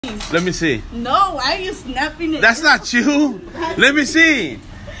Let me see. No, why are you snapping it? That's not you. Let me see.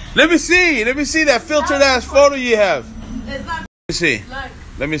 Let me see. Let me see that filtered ass photo you have. It's not. Let me see. Look.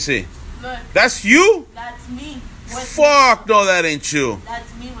 Let me see. Look. That's you? That's me. Fuck no, that ain't you.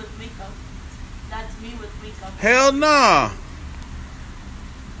 That's me with makeup. That's me with makeup. Hell nah.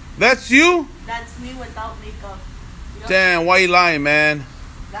 That's you? That's me without makeup. Yep. Damn, why you lying, man?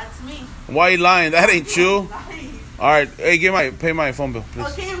 That's me. Why you lying? That ain't you. Lying. All right, hey, pay my phone bill, please.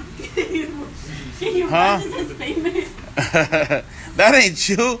 Okay, can you Huh? his payment? That ain't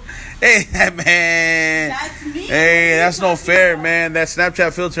you. Hey, man. That's me. Hey, that's no fair, man. That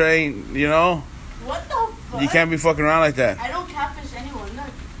Snapchat filter ain't, you know. What the fuck? You can't be fucking around like that. I don't catfish anyone.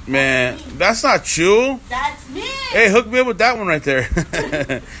 Look. Man, that's not you. That's me. Hey, hook me up with that one right there.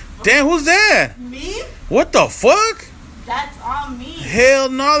 Damn, who's that? Me? What the fuck? That's on me. Hell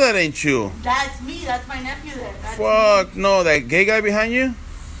no, that ain't you. That's me. That's my nephew there. That's Fuck me. no, that gay guy behind you?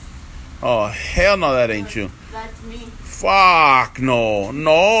 Oh, hell no, that ain't you. That's me. Fuck no.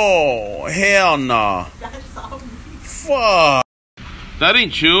 No. Hell no. That's on me. Fuck. That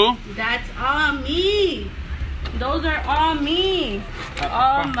ain't you. That's on me. Those are on me.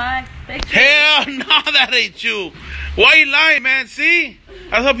 All my pictures. Hell no, that ain't you. Why you lying, man? See?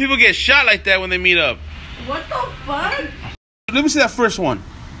 That's how people get shot like that when they meet up. What the fuck? Let me see that first one.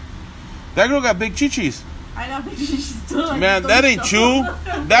 That girl got big chichis. I know, but she's still. Man, that ain't you.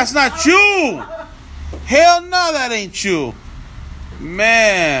 That's not you. Hell no, that ain't you.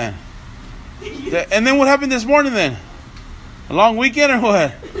 Man. And then what happened this morning then? A long weekend or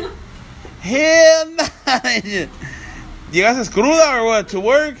what? Hell no. ¿Llegaste cruda or what? To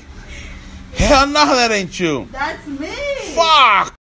work? Hell no, that ain't you. That's me. Fuck.